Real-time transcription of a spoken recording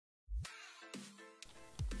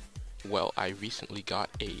Well, I recently got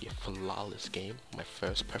a flawless game, my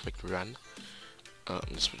first perfect run.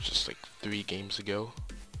 This was just like 3 games ago,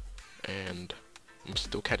 and I'm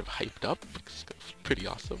still kind of hyped up because it's pretty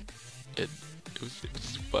awesome. It was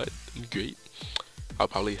fun and great. I'll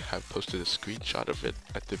probably have posted a screenshot of it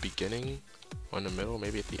at the beginning, or in the middle,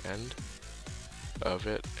 maybe at the end of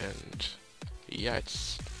it, and yeah,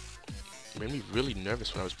 it made me really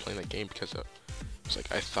nervous when I was playing that game because it's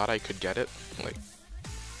like I thought I could get it, like,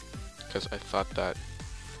 because I thought that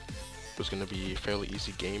it was gonna be a fairly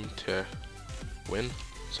easy game to win.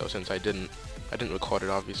 So since I didn't record it,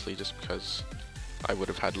 obviously, just because I would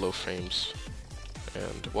have had low frames,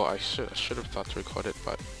 and well, I should have thought to record it,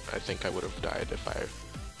 but I think I would have died if I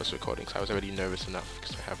was recording. So I was already nervous enough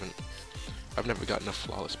because I've never gotten a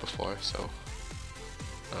flawless before, so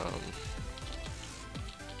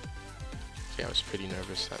yeah, I was pretty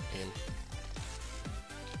nervous that game.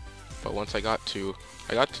 But once I got to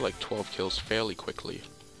like 12 kills fairly quickly,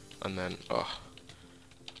 and then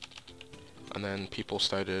people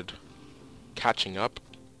started catching up,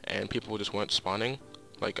 and people just weren't spawning.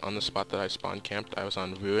 Like on the spot that I spawn camped, I was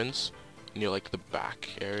on ruins near like the back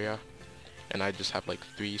area, and I just have like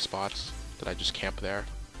 3 spots that I just camp there,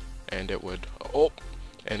 and it would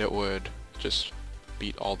just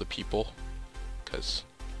beat all the people, because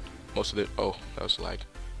most of the that was lag,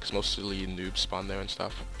 because mostly noobs spawn there and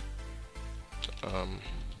stuff.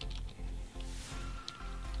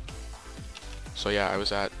 So yeah, I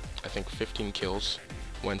was at I think 15 kills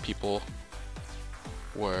when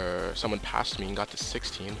someone passed me and got to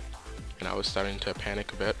 16, and I was starting to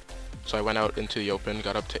panic a bit. So I went out into the open,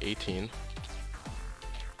 got up to 18,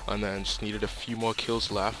 and then just needed a few more kills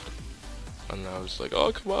left, and I was like,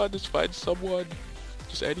 oh come on, just find someone,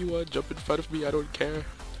 just anyone, jump in front of me, I don't care.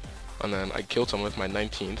 And then I killed someone with my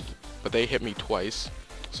 19th, but they hit me twice,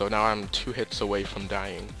 so now I'm 2 hits away from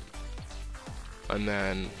dying. And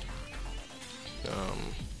then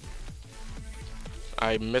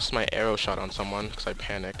I missed my arrow shot on someone because I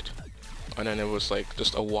panicked, and then it was like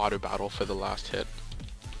just a water battle for the last hit,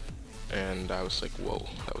 and I was like, whoa,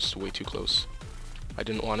 that was way too close. I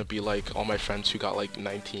didn't want to be like all my friends who got like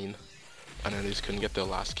 19 and then they just couldn't get their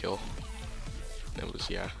last kill. It was,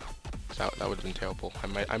 yeah, that would have been terrible.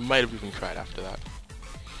 I might have even cried after that.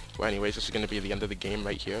 Well, anyways, this is going to be the end of the game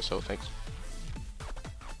right here, so thanks.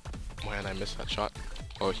 Man, I missed that shot.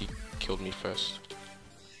 Oh, he killed me first.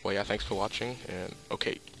 Well, yeah, thanks for watching, and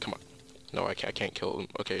okay, come on. No, I can't kill him.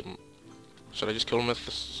 Okay, should I just kill him with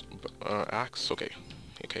this axe? Okay,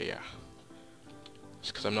 yeah.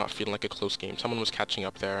 It's because I'm not feeling like a close game. Someone was catching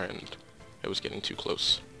up there, and it was getting too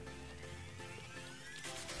close.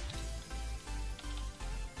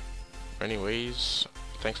 Anyways,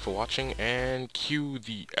 thanks for watching, and cue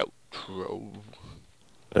the outro.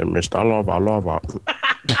 Hey, Mr. Lover.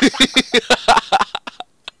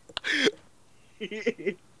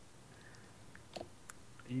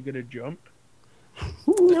 Are you gonna jump?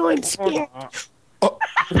 No, I'm scared.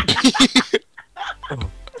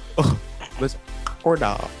 Let's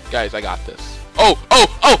order. Guys, I got this. Oh!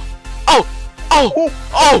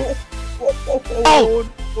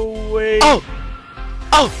 No way. Oh!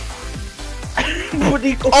 What do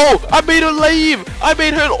you Oh! I made her leave!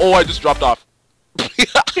 I just dropped off.